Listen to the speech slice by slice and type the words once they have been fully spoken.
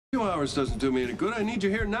2 hours doesn't do me any good. I need you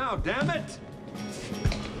here now, damn it!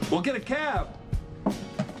 We'll get a cab.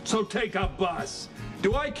 So take a bus.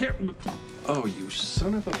 Do I care? Oh, you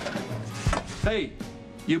son of a... Hey,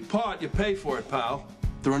 you pot, you pay for it, pal.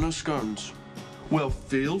 There are no scones. Well,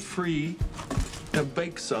 feel free to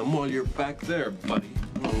bake some while you're back there, buddy.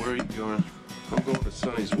 Oh, where are you going? I'm going to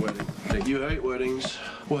Sonny's wedding. You hate weddings.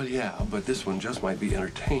 Well, yeah, but this one just might be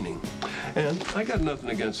entertaining. And I got nothing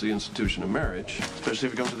against the institution of marriage. Especially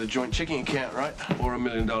if it comes to the joint checking account, right? Or $1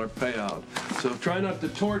 million payout. So try not to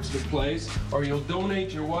torch the place, or you'll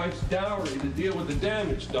donate your wife's dowry to deal with the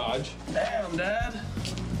damage, Dodge. Damn, Dad.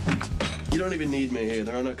 You don't even need me here.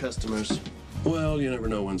 There are no customers. Well, you never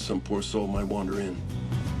know when some poor soul might wander in.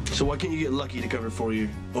 So why can't you get Lucky to cover for you?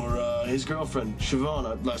 Or his girlfriend,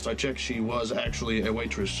 Siobhan. Last I checked, she was actually a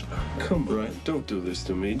waitress. Come on, right? Don't do this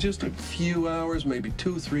to me. Just a few hours, maybe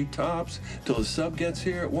 2, 3 tops, till the sub gets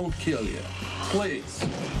here. It won't kill you. Please.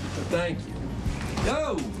 Thank you.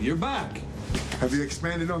 Oh, you're back. Have you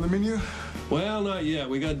expanded on the menu? Well, not yet.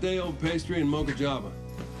 We got day-old pastry and mocha java.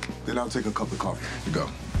 Then I'll take a cup of coffee. You go.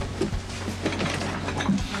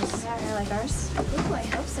 Is that hair like ours? Ooh, I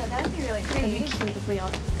hope so. That'd be really pretty. That'd be cute if we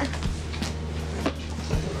all...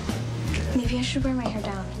 Maybe I should wear my hair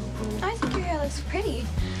down. I think your hair looks pretty.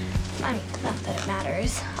 I mean, not that it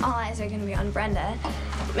matters. All eyes are gonna be on Brenda.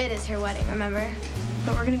 It is her wedding, remember?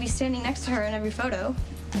 But we're gonna be standing next to her in every photo.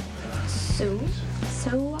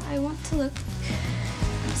 So I want to look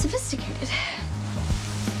sophisticated.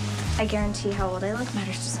 I guarantee how old I look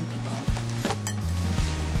matters to some people.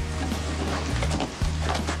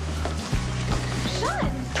 Sean!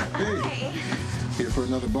 Hey. Hi! Here for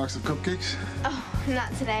another box of cupcakes? Oh,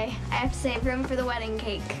 not today. I have to save room for the wedding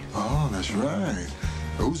cake. Oh, that's right.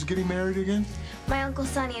 Who's getting married again? My Uncle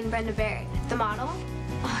Sonny and Brenda Barrett, the model.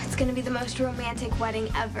 Oh, it's gonna be the most romantic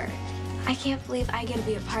wedding ever. I can't believe I get to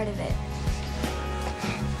be a part of it.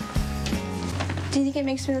 Do you think it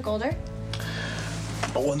makes me look older?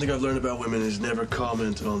 But one thing I've learned about women is never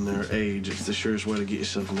comment on their age. It's the surest way to get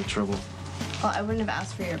yourself into trouble. Well, I wouldn't have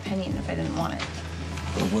asked for your opinion if I didn't want it.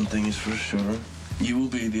 But one thing is for sure. You will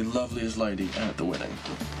be the loveliest lady at the wedding.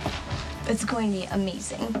 It's going to be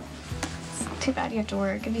amazing. It's too bad you have to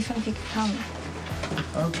work. It'd be fun if you could come.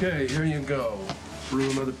 Okay, here you go.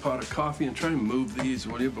 Brew another pot of coffee and try and move these,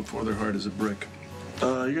 will you, before they're hard as a brick.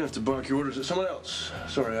 You're gonna have to bark your orders at someone else.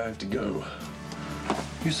 Sorry, I have to go.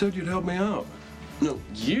 You said you'd help me out. No,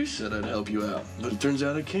 you said I'd help you out, but it turns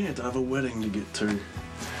out I can't. I have a wedding to get to.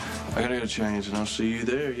 I gotta get a change, and I'll see you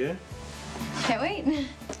there, yeah? Can't wait.